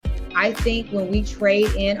I think when we trade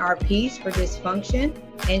in our peace for dysfunction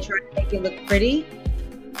and try to make it look pretty,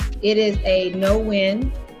 it is a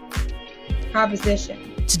no-win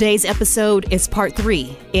proposition. Today's episode is part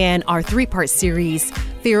 3 in our 3-part series,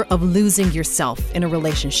 Fear of Losing Yourself in a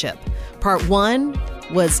Relationship. Part 1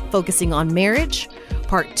 was focusing on marriage.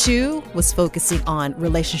 Part 2 was focusing on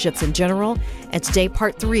relationships in general. And today,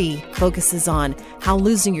 part 3 focuses on how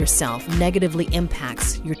losing yourself negatively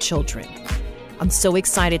impacts your children. I'm so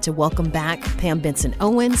excited to welcome back Pam Benson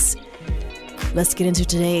Owens. Let's get into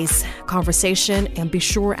today's conversation, and be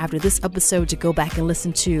sure after this episode to go back and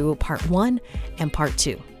listen to part 1 and part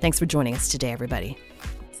 2. Thanks for joining us today, everybody.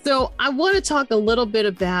 So I want to talk a little bit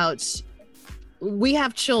about, we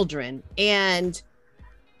have children, and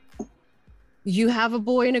you have a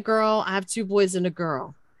boy and a girl. I have 2 boys and a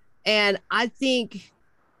girl. And I think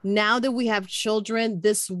now that we have children,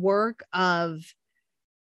 this work of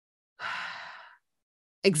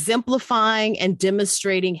exemplifying and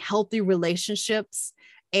demonstrating healthy relationships,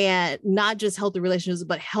 and not just healthy relationships,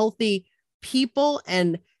 but healthy people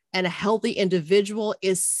and a healthy individual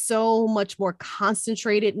is so much more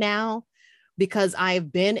concentrated now, because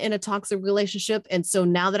I've been in a toxic relationship. And so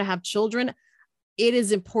now that I have children, it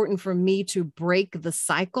is important for me to break the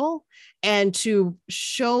cycle and to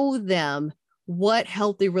show them what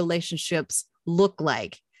healthy relationships look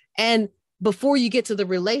like. And before you get to the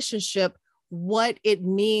relationship, what it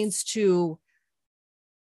means to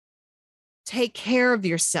take care of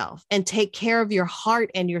yourself and take care of your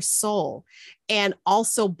heart and your soul, and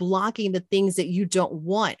also blocking the things that you don't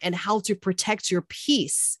want, and how to protect your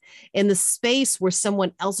peace in the space where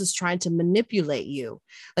someone else is trying to manipulate you.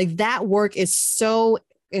 Like, that work is so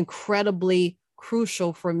incredibly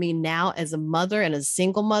crucial for me now as a mother and a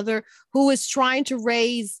single mother who is trying to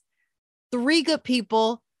raise 3 good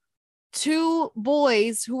people, 2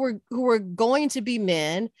 boys who are going to be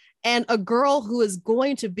men, and a girl who is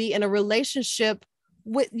going to be in a relationship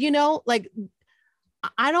with, like,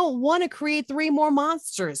 I don't want to create 3 more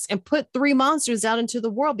monsters and put 3 monsters out into the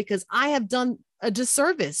world, because I have done a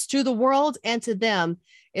disservice to the world and to them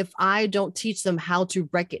if I don't teach them how to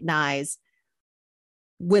recognize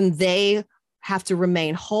when they have to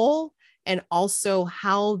remain whole, and also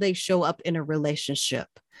how they show up in a relationship.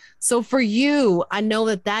 So for you, I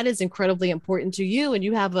know that is incredibly important to you, and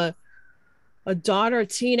you have a daughter, a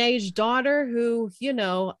teenage daughter who,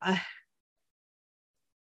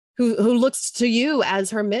 who looks to you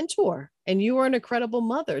as her mentor, and you are an incredible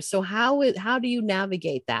mother. So how do you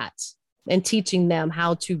navigate that and teaching them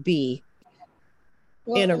how to be?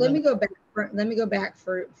 Well, let me go back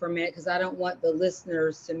for a minute, because I don't want the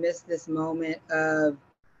listeners to miss this moment of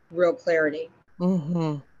real clarity.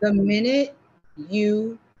 Mm-hmm. The minute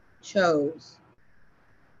you chose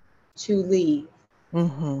to leave,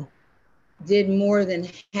 mm-hmm. did more than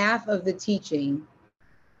half of the teaching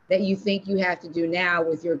that you think you have to do now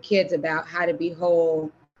with your kids about how to be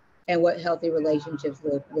whole and what healthy relationships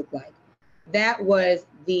look like. That was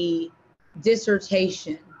the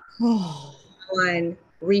dissertation on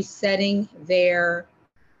resetting their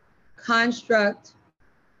construct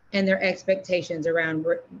and their expectations around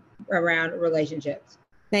relationships.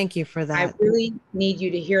 Thank you for that. I really need you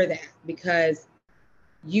to hear that, because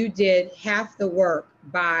you did half the work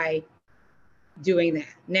by doing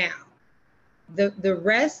that. Now, the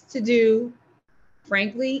rest to do,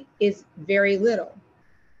 frankly, is very little,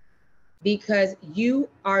 because you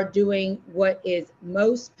are doing what is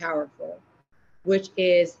most powerful, which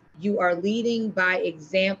is you are leading by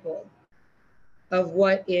example of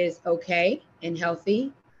what is okay and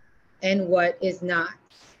healthy and what is not.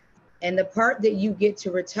 And the part that you get to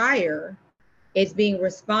retire is being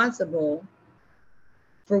responsible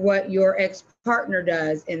for what your ex-partner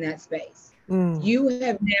does in that space. You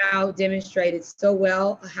have now demonstrated so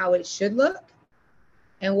well how it should look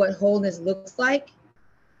and what wholeness looks like.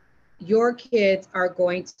 Your kids are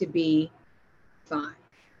going to be fine.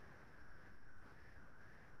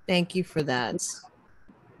 Thank you for that.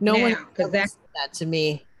 No one said that to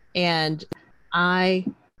me, and I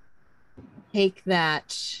take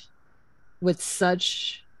that with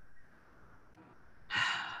such,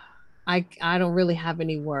 I don't really have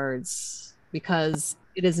any words, because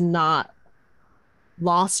it is not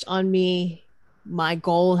lost on me. My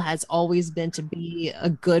goal has always been to be a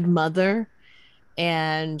good mother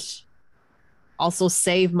and also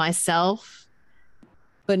save myself,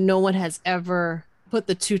 but no one has ever put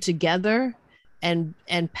the 2 together and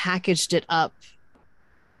packaged it up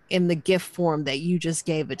in the gift form that you just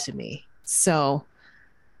gave it to me. So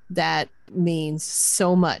that means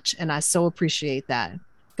so much, and I so appreciate that,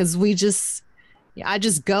 because I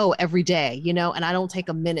just go every day, and I don't take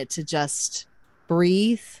a minute to just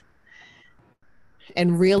breathe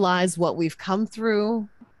and realize what we've come through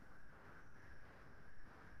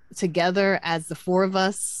together as the four of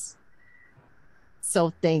us.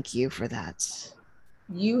 So thank you for that.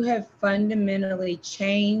 You have fundamentally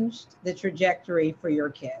changed the trajectory for your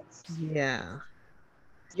kids. Yeah.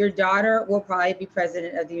 Your daughter will probably be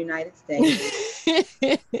president of the United States.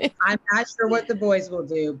 I'm not sure what the boys will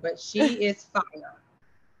do, but she is fire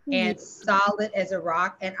and solid as a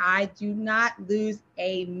rock. And I do not lose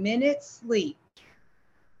a minute's sleep.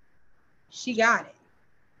 She got it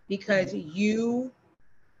because you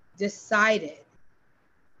decided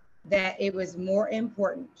that it was more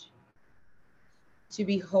important to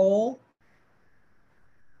be whole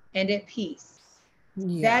and at peace.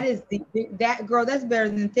 Yeah. That is that girl, that's better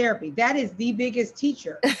than therapy. That is the biggest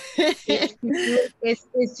teacher. Is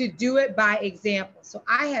to do it by example. So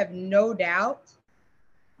I have no doubt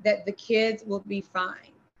that the kids will be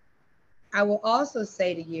fine. I will also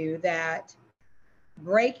say to you that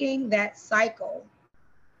breaking that cycle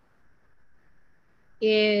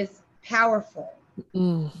is powerful.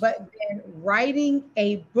 But then writing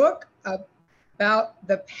a book about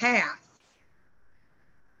the path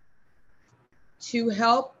to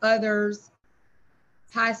help others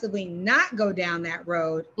possibly not go down that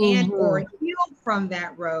road and or heal from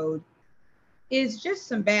that road is just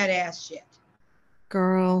some badass shit.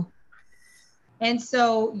 Girl. And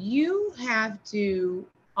so you have to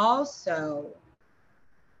also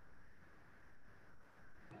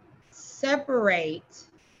separate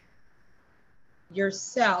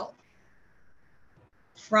yourself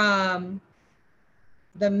from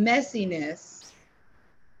the messiness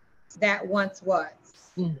that once was.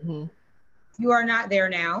 You are not there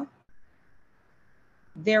now.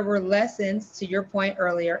 There were lessons, to your point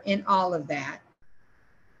earlier, in all of that.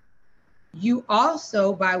 You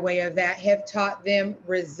also, by way of that, have taught them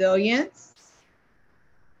resilience,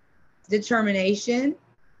 determination,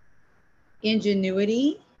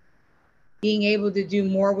 ingenuity, being able to do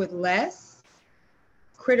more with less,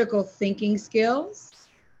 critical thinking skills,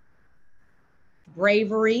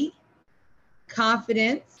 bravery,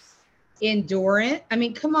 confidence, endurance. I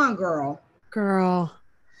mean, come on, girl. Come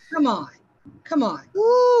on.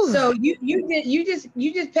 Ooh. So you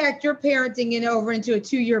just packed your parenting in over into a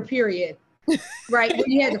 2-year period, right?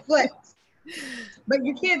 When you had to flex, but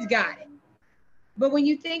your kids got it. But when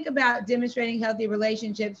you think about demonstrating healthy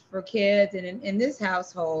relationships for kids and in this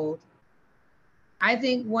household, I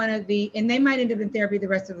think and they might end up in therapy the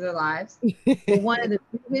rest of their lives, but one of the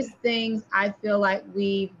biggest things I feel like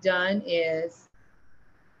we've done is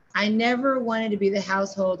I never wanted to be the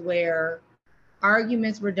household where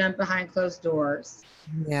arguments were done behind closed doors.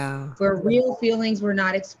 Yeah. Where real feelings were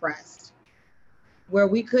not expressed. Where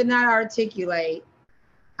we could not articulate,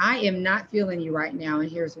 I am not feeling you right now,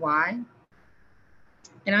 and here's why.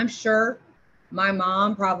 And I'm sure my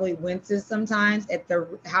mom probably winces sometimes at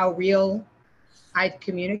how real I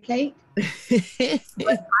communicate. But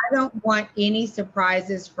I don't want any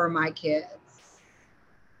surprises for my kids.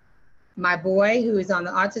 My boy, who is on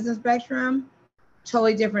the autism spectrum,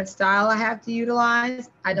 totally different style I have to utilize.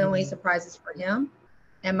 I don't want any surprises for him.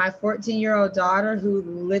 And my 14-year-old daughter, who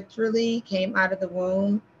literally came out of the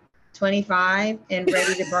womb 25 and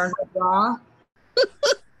ready to burn her bra.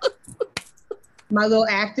 My little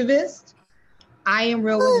activist, I am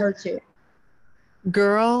real with her too.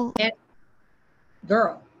 Girl.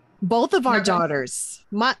 Both of our daughters,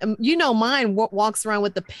 mine walks around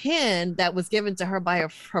with the pen that was given to her by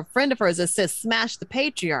her friend of hers that says "Smash the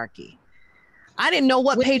patriarchy." I didn't know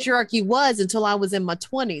what patriarchy was until I was in my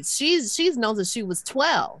 20s. She's known since she was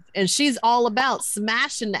 12, and she's all about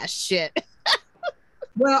smashing that shit.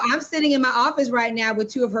 Well, I'm sitting in my office right now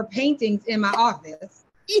with 2 of her paintings in my office.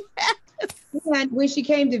 Yes. And when she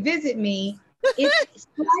came to visit me, it's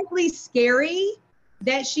slightly scary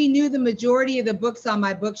that she knew the majority of the books on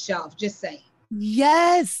my bookshelf, just saying.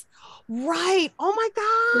 Yes. Right. Oh my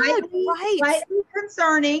God. Slightly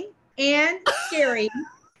concerning and scary.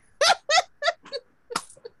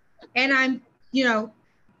 And I'm,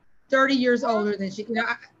 30 years older than she,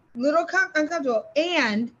 little uncomfortable.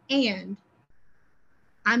 And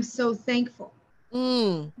I'm so thankful.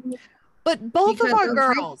 But both of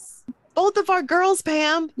our girls,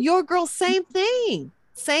 Pam, your girls, same thing,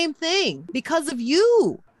 because of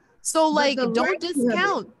you. So don't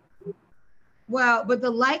discount. Well, but the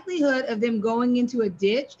likelihood of them going into a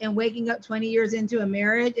ditch and waking up 20 years into a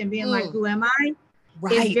marriage and being like, who am I?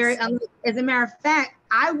 Right. Is very unlikely. As a matter of fact,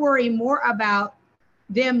 I worry more about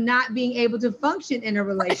them not being able to function in a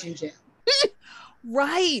relationship.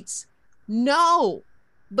 Right. No,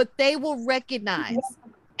 but they will recognize.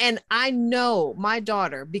 And I know my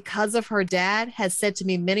daughter, because of her dad, has said to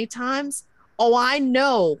me many times, Oh, I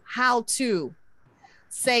know how to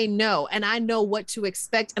say no, and I know what to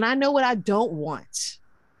expect, and I know what I don't want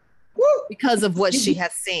Woo! because of what she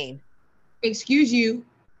has seen. Excuse you.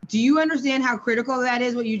 Do you understand how critical that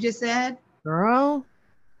is, what you just said? Girl.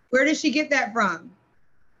 Where did she get that from?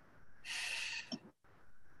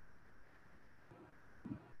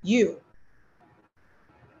 You.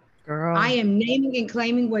 Girl. I am naming and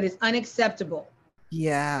claiming what is unacceptable.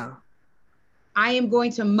 Yeah. I am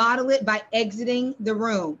going to model it by exiting the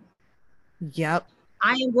room. Yep.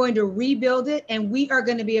 I am going to rebuild it, and we are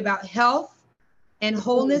going to be about health and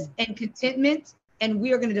wholeness and contentment, and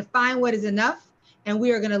we are going to define what is enough, and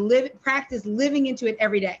we are going to practice living into it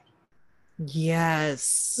every day.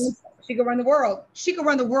 Yes. She could run the world. She could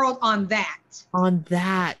run the world on that. On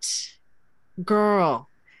that. Girl.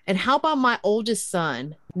 And how about my oldest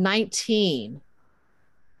son, 19,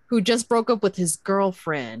 who just broke up with his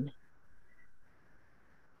girlfriend?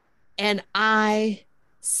 And I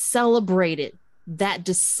celebrated that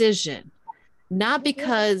decision, not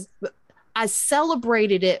because I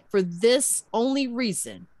celebrated it for this only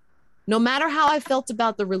reason. No matter how I felt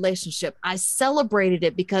about the relationship, I celebrated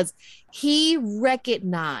it because he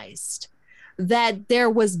recognized that there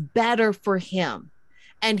was better for him.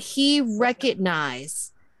 And he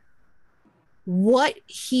recognized what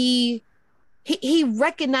he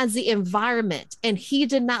recognized the environment, and he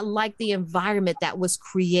did not like the environment that was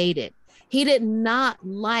created. He did not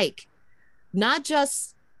like not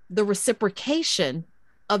just the reciprocation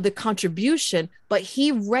of the contribution, but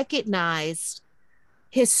he recognized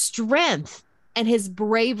his strength and his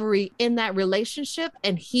bravery in that relationship.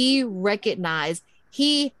 And he recognized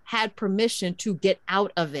he had permission to get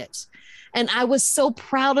out of it. And I was so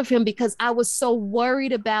proud of him because I was so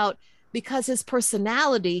worried about, because his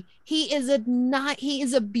personality, he is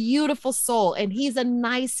a beautiful soul, and he's a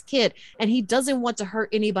nice kid, and he doesn't want to hurt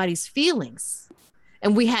anybody's feelings.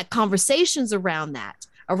 And we had conversations around that,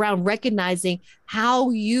 around recognizing how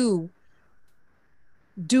you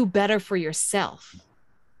do better for yourself.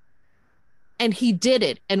 And he did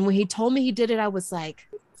it. And when he told me he did it, I was like,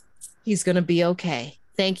 he's going to be okay.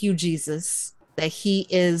 Thank you, Jesus, that he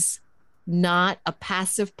is not a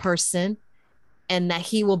passive person, and that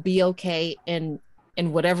he will be okay in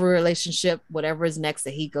whatever relationship, whatever is next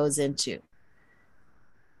that he goes into.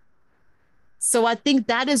 So I think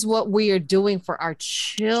that is what we are doing for our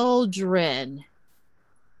children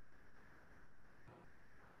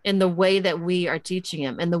in the way that we are teaching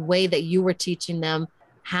them, and the way that you were teaching them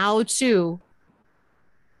how to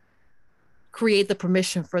create the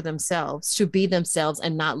permission for themselves to be themselves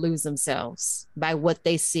and not lose themselves by what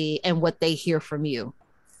they see and what they hear from you.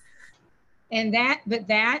 And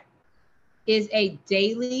that is a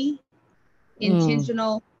daily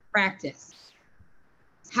intentional practice.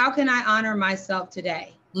 How can I honor myself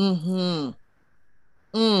today? In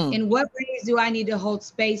what ways do I need to hold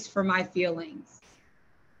space for my feelings?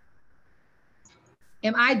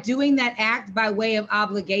 Am I doing that act by way of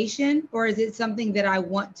obligation, or is it something that I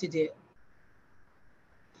want to do?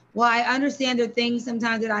 Well, I understand there are things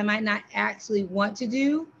sometimes that I might not actually want to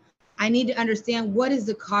do. I need to understand, what is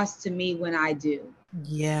the cost to me when I do?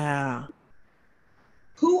 Yeah.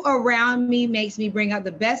 Who around me makes me bring out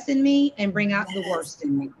the best in me and bring out the worst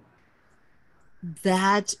in me?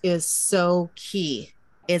 That is so key.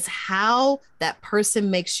 Is how that person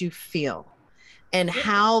makes you feel, and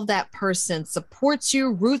how that person supports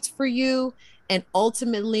you, roots for you, and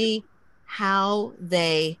ultimately how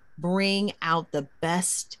they bring out the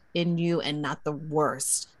best in you and not the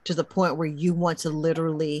worst, to the point where you want to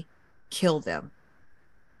literally kill them.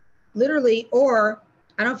 Literally, or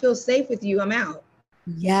I don't feel safe with you, I'm out.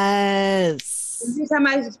 Yes. Every time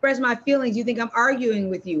I express my feelings, you think I'm arguing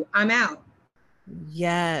with you, I'm out.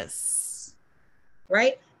 Yes.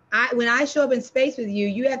 Right? When I show up in space with you,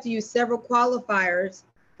 you have to use several qualifiers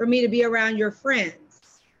for me to be around your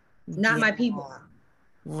friends, not my people.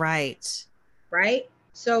 Right. Right?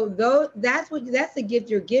 So that's the gift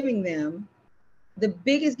you're giving them. The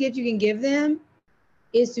biggest gift you can give them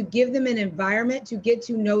is to give them an environment to get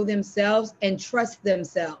to know themselves and trust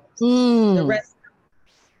themselves. The rest.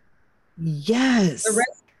 Yes.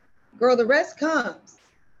 The rest comes.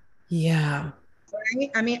 Yeah.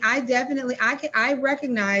 Right? I mean, I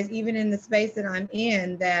recognize, even in the space that I'm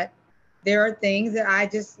in, that there are things that I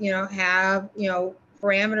just, have,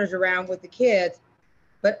 parameters around with the kids,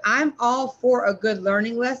 but I'm all for a good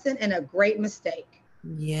learning lesson and a great mistake.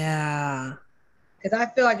 Yeah. Because I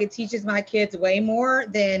feel like it teaches my kids way more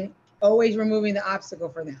than always removing the obstacle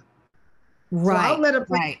for them. Right. So I'll let a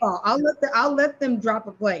plate fall. I'll let them drop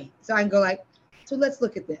a plate, so I can go like, so let's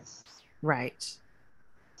look at this. Right.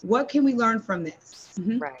 What can we learn from this?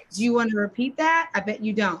 Right. Do you want to repeat that? I bet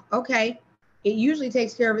you don't. Okay. It usually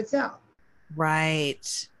takes care of itself.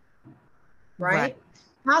 Right. Right.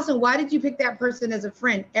 Allison, why did you pick that person as a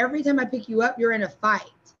friend? Every time I pick you up, you're in a fight.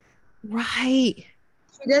 Right.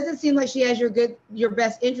 It doesn't seem like she has your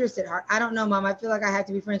best interest at heart. I don't know, Mom. I feel like I have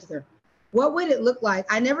to be friends with her. What would it look like?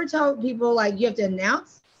 I never tell people like you have to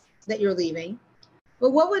announce that you're leaving,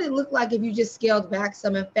 but what would it look like if you just scaled back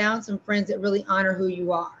some and found some friends that really honor who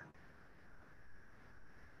you are?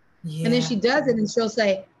 Yeah. And then she does it and she'll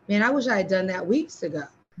say, man, I wish I had done that weeks ago.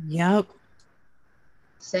 Yep.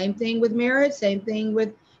 Same thing with marriage, same thing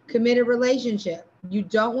with committed relationship. You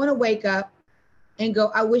don't want to wake up and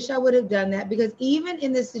go, I wish I would have done that, because even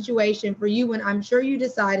in this situation for you, when I'm sure you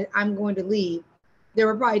decided I'm going to leave, there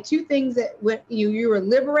were probably two things that when you were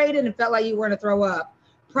liberated and felt like you were going to throw up,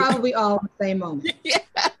 probably all in the same moment. Yeah,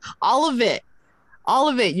 all of it. All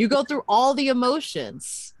of it. You go through all the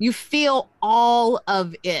emotions. You feel all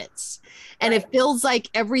of it. And It feels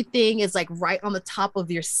like everything is like right on the top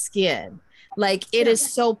of your skin. Like it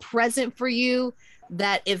is so present for you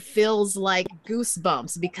that it feels like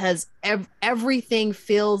goosebumps, because everything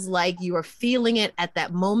feels like you are feeling it at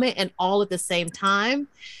that moment and all at the same time.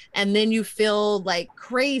 And then you feel like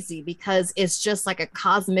crazy because it's just like a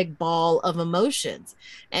cosmic ball of emotions.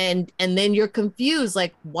 And then you're confused,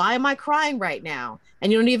 like, why am I crying right now?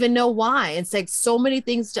 And you don't even know why. It's like so many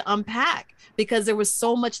things to unpack, because there was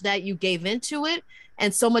so much that you gave into it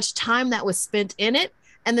and so much time that was spent in it.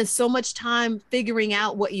 And then so much time figuring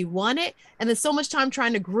out what you wanted, and then so much time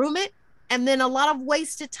trying to groom it, and then a lot of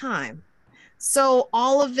wasted time. So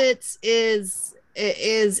all of it just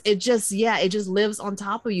lives on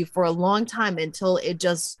top of you for a long time until it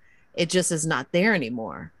just is not there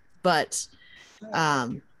anymore. But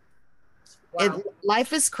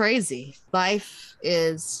life is crazy. Life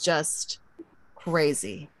is just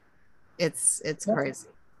crazy. It's crazy.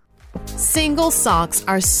 Single socks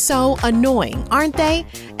are so annoying, aren't they?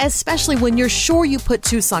 Especially when you're sure you put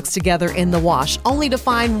two socks together in the wash, only to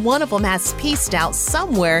find one of them has pieced out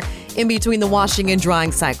somewhere in between the washing and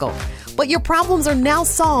drying cycle. But your problems are now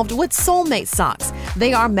solved with Soulmate socks.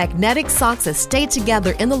 They are magnetic socks that stay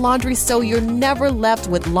together in the laundry, so you're never left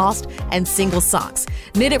with lost and single socks.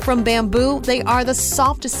 Knitted from bamboo, they are the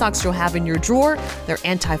softest socks you'll have in your drawer. They're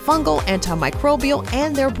antifungal, antimicrobial,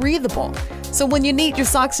 and they're breathable. So when you need your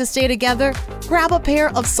socks to stay together, grab a pair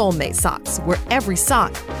of Soulmate socks, where every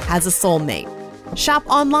sock has a soulmate. Shop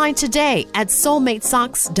online today at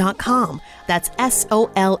soulmatesocks.com. That's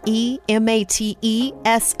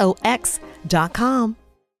SOLEMATESOX.com.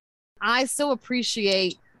 I so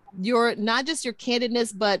appreciate your, not just your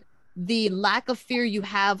candidness, but the lack of fear you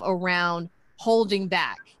have around holding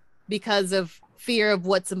back because of fear of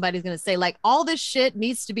what somebody's going to say. Like, all this shit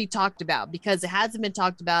needs to be talked about because it hasn't been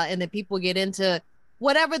talked about. And then people get into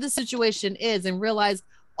whatever the situation is and realize,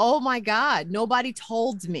 oh my God, nobody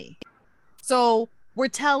told me. So we're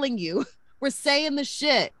telling you, we're saying the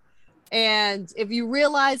shit. And if you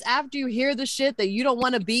realize after you hear the shit that you don't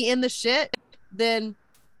want to be in the shit, then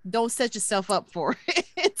don't set yourself up for it.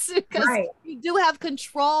 It's because you do have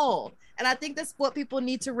control. And I think that's what people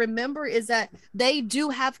need to remember, is that they do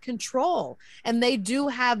have control and they do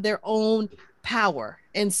have their own power.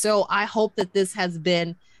 And so I hope that this has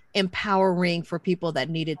been empowering for people that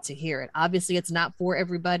needed to hear it. Obviously, it's not for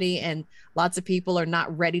everybody, and lots of people are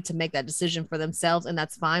not ready to make that decision for themselves, and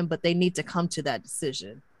that's fine, but they need to come to that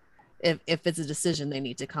decision. If it's a decision they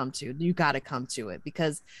need to come to, you got to come to it,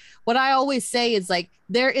 because what I always say is, like,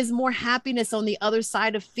 there is more happiness on the other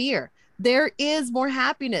side of fear. There is more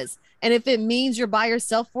happiness. And if it means you're by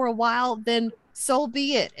yourself for a while, then so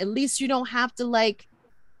be it. At least you don't have to like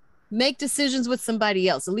make decisions with somebody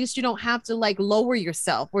else. At least you don't have to like lower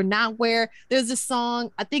yourself, or not where there's a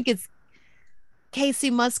song, I think it's Casey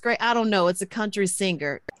Musgrave, I don't know, it's a country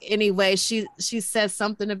singer. Anyway, she says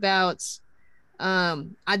something about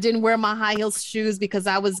I didn't wear my high heel shoes because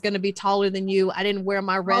I was going to be taller than you. I didn't wear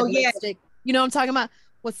my red lipstick. You know what I'm talking about?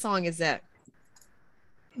 What song is that?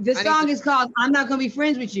 The song is called I'm Not Gonna Be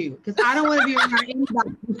Friends With You, because I don't want to be around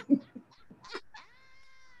anybody.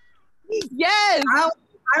 Yes.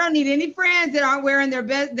 I don't need any friends that aren't wearing their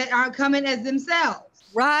best, that aren't coming as themselves.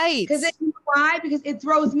 Right. Because you know why? Because it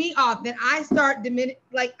throws me off. Then I start diminishing.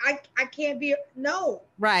 Like I can't be. No.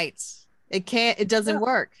 Right. It doesn't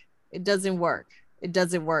work. It doesn't work. It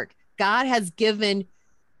doesn't work. God has given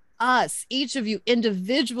us, each of you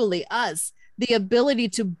individually, us, the ability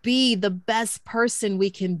to be the best person we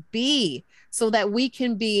can be, so that we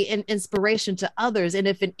can be an inspiration to others. And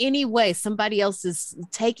if in any way somebody else is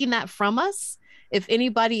taking that from us, if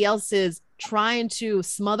anybody else is trying to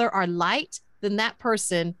smother our light, then that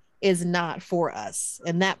person is not for us.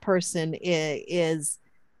 And that person is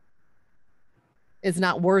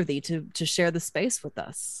not worthy to share the space with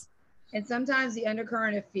us. And sometimes the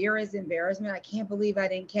undercurrent of fear is embarrassment. I can't believe I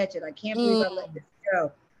didn't catch it. I can't believe I Mm. let this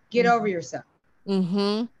go. Get over yourself.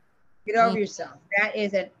 Mm-hmm. Get over yourself. That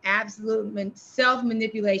is an absolute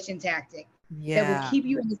self-manipulation tactic that will keep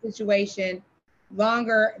you in the situation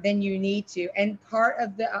longer than you need to. And part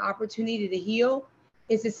of the opportunity to heal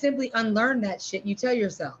is to simply unlearn that shit you tell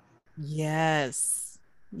yourself. Yes.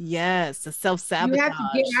 Yes. The You self-sabotage. have to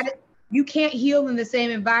get out of, you can't heal in the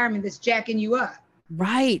same environment that's jacking you up.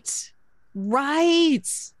 Right.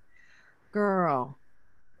 Right. Girl.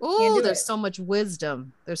 Oh, there's so much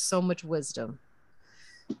wisdom. There's so much wisdom.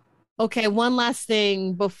 Okay, one last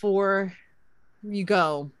thing before you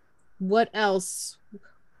go. What else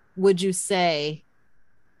would you say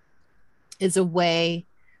is a way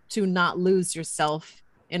to not lose yourself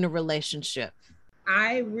in a relationship?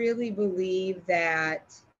 I really believe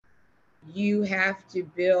that you have to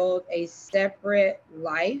build a separate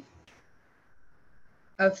life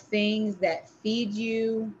of things that feed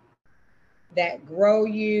you, that grow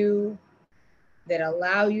you, that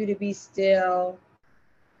allow you to be still,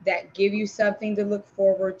 that give you something to look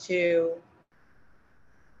forward to,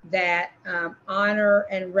 that honor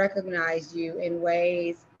and recognize you in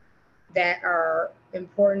ways that are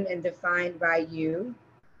important and defined by you,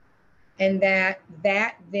 and that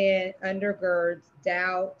then undergirds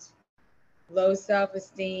doubt, low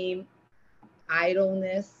self-esteem,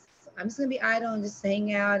 idleness. I'm just gonna be idle and just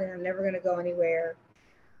hang out and I'm never gonna go anywhere.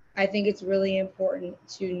 I think it's really important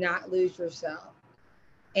to not lose yourself.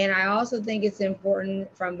 And I also think it's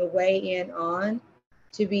important from the way in on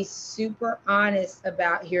to be super honest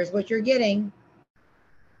about here's what you're getting.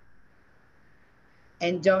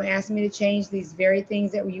 And don't ask me to change these very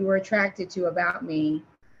things that you were attracted to about me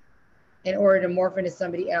in order to morph into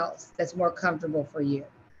somebody else that's more comfortable for you.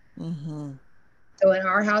 Mm-hmm. So in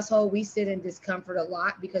our household, we sit in discomfort a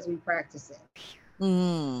lot because we practice it.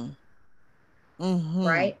 Mm. Mm-hmm.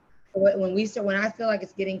 Right? When I feel like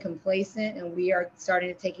it's getting complacent and we are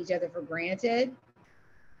starting to take each other for granted,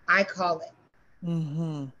 I call it.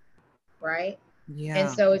 Mm-hmm. Right? Yeah. And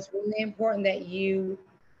so it's really important that you,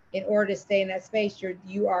 in order to stay in that space,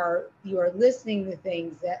 you are listening to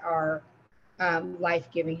things that are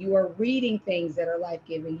life-giving. You are reading things that are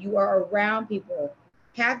life-giving. You are around people.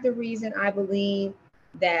 Half the reason I believe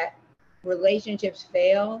that relationships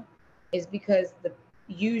fail is because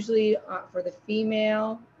usually for the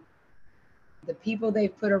female, the people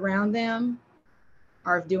they've put around them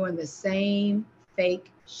are doing the same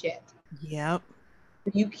fake shit. Yep.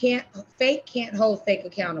 Fake can't hold fake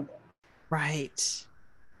accountable. Right.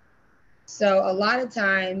 So a lot of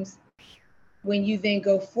times when you then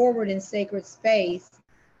go forward in sacred space,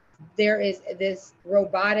 there is this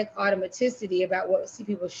robotic automaticity about what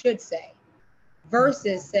people should say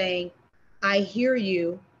versus saying, I hear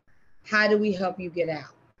you. How do we help you get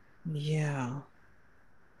out? Yeah.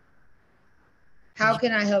 How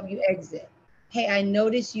can I help you exit? Hey, I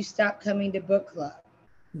noticed you stopped coming to book club.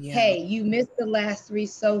 Yeah. Hey, you missed the last 3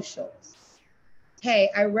 socials.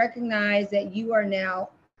 Hey, I recognize that you are now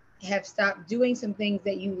have stopped doing some things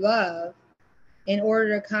that you love in order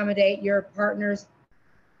to accommodate your partner's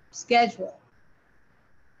schedule.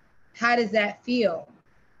 How does that feel?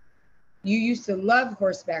 You used to love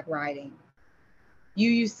horseback riding. You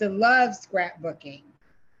used to love scrapbooking.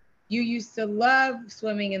 You used to love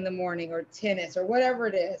swimming in the morning or tennis or whatever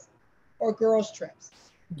it is, or girls' trips.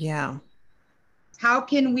 Yeah. How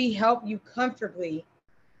can we help you comfortably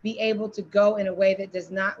be able to go in a way that does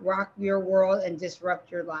not rock your world and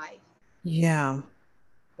disrupt your life? Yeah.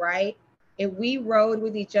 Right? If we rode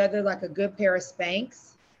with each other like a good pair of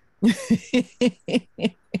Spanx,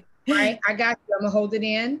 right? I got you. I'm gonna hold it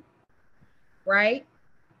in, right?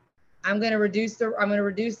 I'm gonna reduce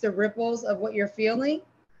the ripples of what you're feeling.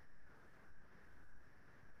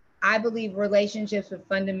 I believe relationships would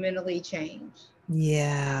fundamentally change.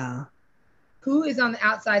 Yeah. Who is on the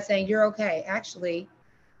outside saying you're okay? Actually,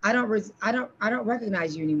 I don't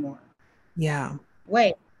recognize you anymore. Yeah.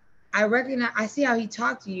 Wait, I see how he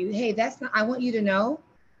talked to you. Hey, that's not, I want you to know,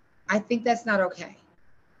 I think that's not okay.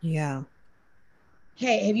 Yeah.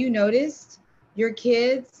 Hey, have you noticed your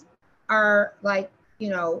kids are like,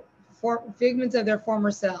 figments of their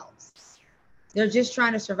former selves. They're just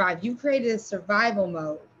trying to survive. You created a survival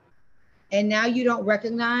mode. And now you don't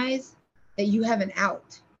recognize that you have an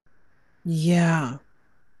out. Yeah.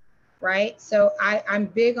 Right? So I'm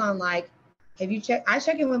big on like, I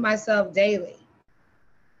check in with myself daily.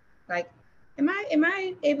 Like, am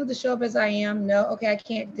I able to show up as I am? No. Okay, I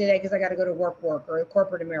can't today because I got to go to work or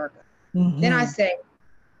corporate America. Then I say,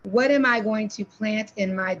 what am I going to plant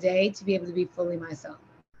in my day to be able to be fully myself?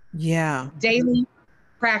 Yeah. Daily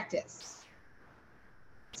practice.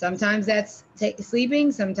 Sometimes that's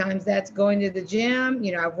sleeping. Sometimes that's going to the gym.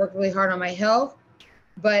 You know, I've worked really hard on my health,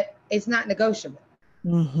 but it's not negotiable.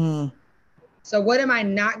 So what am I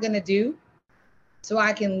not going to do so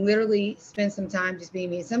I can literally spend some time just being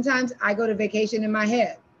me? Sometimes I go to vacation in my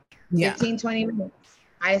head, 15, 20 minutes.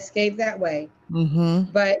 I escape that way.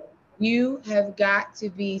 But you have got to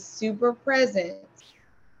be super present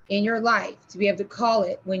in your life to be able to call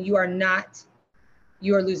it when you are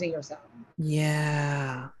losing yourself.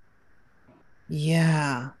 Yeah.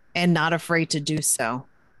 Yeah. And not afraid to do so.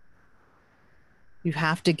 You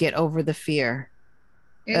have to get over the fear.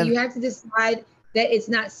 And you have to decide that it's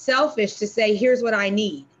not selfish to say, here's what I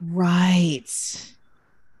need. Right.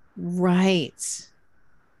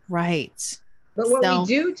 But what we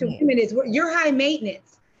do to women is, you're high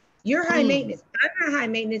maintenance. You're high maintenance. I'm not high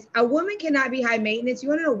maintenance. A woman cannot be high maintenance. You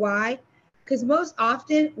want to know why? Because most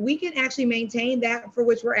often we can actually maintain that for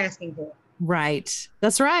which we're asking for. Right.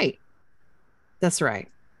 That's right.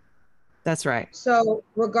 So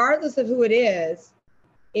regardless of who it is,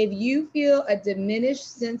 if you feel a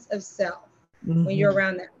diminished sense of self when you're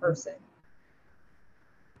around that person,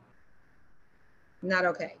 not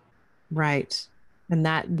okay. Right. And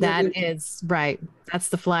that is right. That's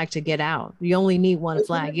the flag to get out. You only need one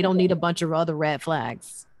flag. You don't need a bunch of other red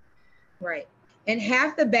flags. Right. And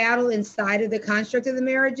half the battle inside of the construct of the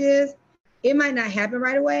marriage is, it might not happen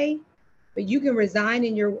right away, but you can resign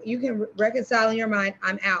you can reconcile in your mind,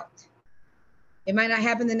 I'm out. It might not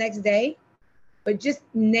happen the next day, but just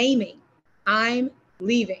naming, I'm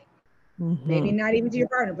leaving, maybe not even to your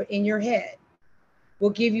partner, but in your head, will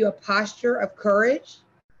give you a posture of courage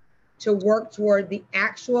to work toward the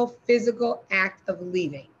actual physical act of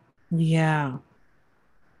leaving. Yeah.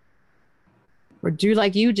 Or do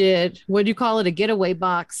like you did. What do you call it? A getaway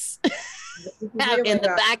box in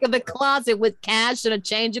the back of the closet with cash and a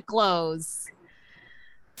change of clothes.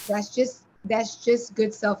 That's just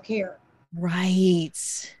good self-care.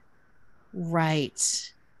 Right.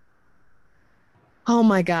 Oh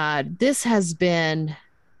my God. This has been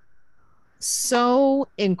so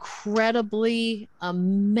incredibly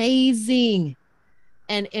amazing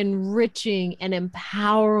and enriching and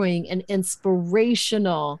empowering and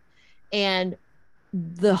inspirational, and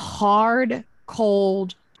the hard,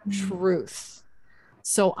 cold truth.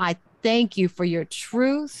 So I thank you for your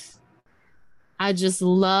truth. I just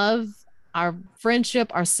love our friendship,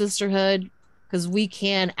 our sisterhood, because we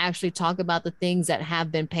can actually talk about the things that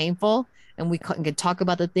have been painful, and we can talk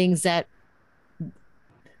about the things that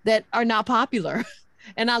are not popular.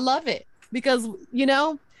 And I love it because, you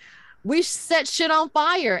know, we set shit on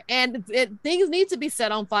fire, and things need to be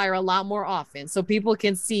set on fire a lot more often so people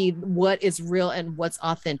can see what is real and what's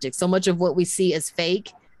authentic. So much of what we see is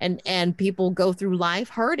fake, and people go through life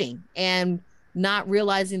hurting and not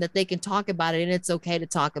realizing that they can talk about it, and it's okay to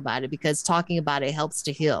talk about it because talking about it helps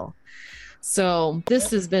to heal. So this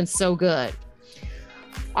has been so good.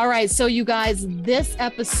 All right. So you guys, this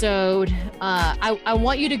episode, I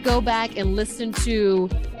want you to go back and listen to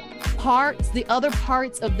the other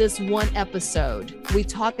parts of this one episode. We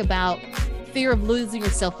talk about fear of losing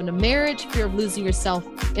yourself in a marriage, fear of losing yourself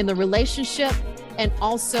in the relationship, and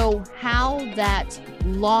also how that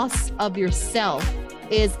loss of yourself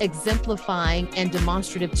is exemplifying and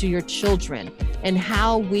demonstrative to your children, and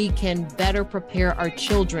how we can better prepare our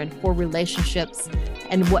children for relationships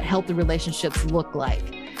and what healthy relationships look like.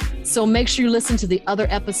 So make sure you listen to the other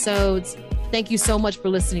episodes. Thank you so much for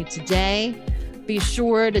listening today. Be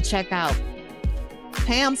sure to check out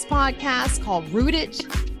Pam's podcast called Rooted.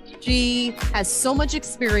 She has so much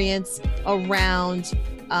experience around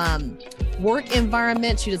work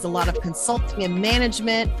environment. She does a lot of consulting and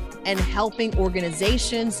management and helping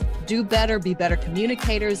organizations do better, be better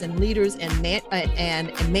communicators and leaders and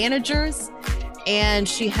managers. And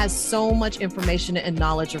she has so much information and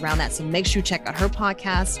knowledge around that. So make sure you check out her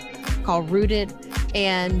podcast called Rooted,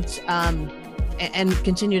 and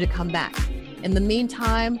continue to come back. In the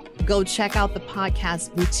meantime, go check out the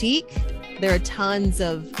Podcast Boutique. There are tons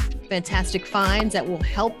of fantastic finds that will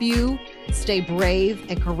help you stay brave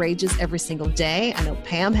and courageous every single day. I know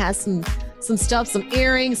Pam has some stuff, some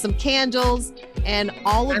earrings, some candles, and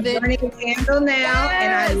all of it. I'm burning a candle now,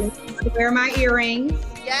 yes. And I want to wear my earrings.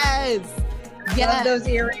 Yes. I love those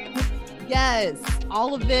earrings. Yes.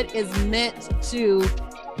 All of it is meant to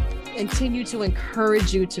continue to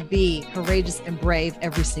encourage you to be courageous and brave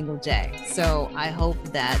every single day. So I hope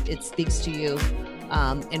that it speaks to you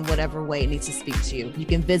in whatever way it needs to speak to you. You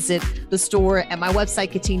can visit the store at my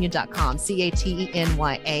website, Catenya.com,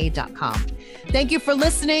 CATENYA.com. Thank you for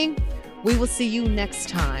listening. We will see you next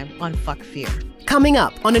time on Fuck Fear. Coming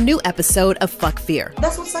up on a new episode of Fuck Fear.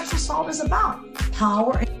 That's what sexual assault is about.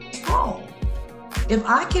 Power and control. If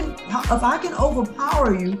I can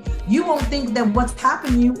overpower you, you won't think that what's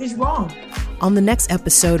happening to you is wrong. On the next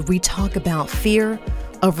episode, we talk about fear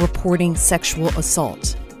of reporting sexual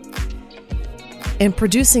assault. In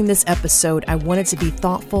producing this episode, I wanted to be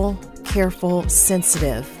thoughtful, careful,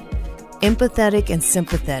 sensitive, empathetic, and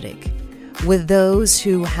sympathetic with those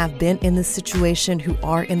who have been in this situation, who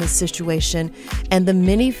are in this situation, and the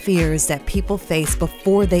many fears that people face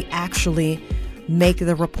before they actually make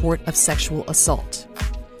the report of sexual assault.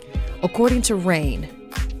 According to RAINN,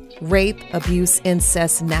 Rape, Abuse,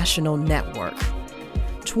 Incest National Network,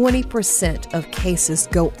 20% of cases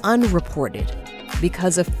go unreported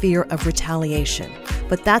because of fear of retaliation.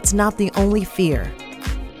 But that's not the only fear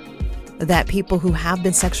that people who have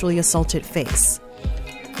been sexually assaulted face.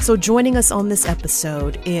 So joining us on this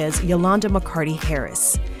episode is Yolanda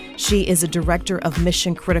McCarty-Harris. She is a director of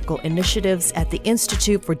Mission Critical Initiatives at the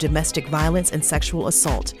Institute for Domestic Violence and Sexual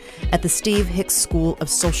Assault at the Steve Hicks School of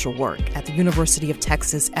Social Work at the University of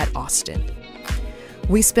Texas at Austin.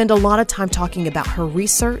 We spend a lot of time talking about her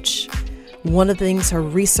research. One of the things her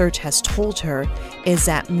research has told her is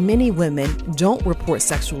that many women don't report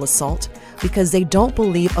sexual assault because they don't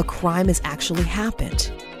believe a crime has actually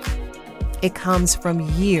happened. It comes from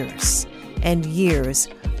years and years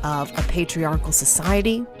of a patriarchal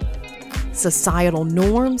society, societal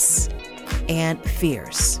norms, and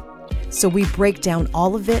fears. So we break down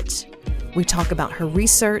all of it. We talk about her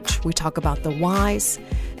research, we talk about the whys,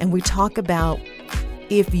 and we talk about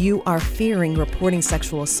if you are fearing reporting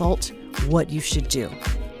sexual assault, what you should do.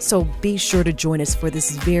 So be sure to join us for this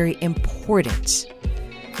very important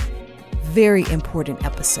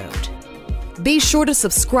episode. Be sure to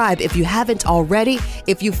subscribe if you haven't already.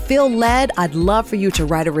 If you feel led, I'd love for you to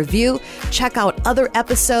write a review, check out other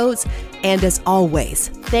episodes, and as always,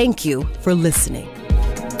 thank you for listening.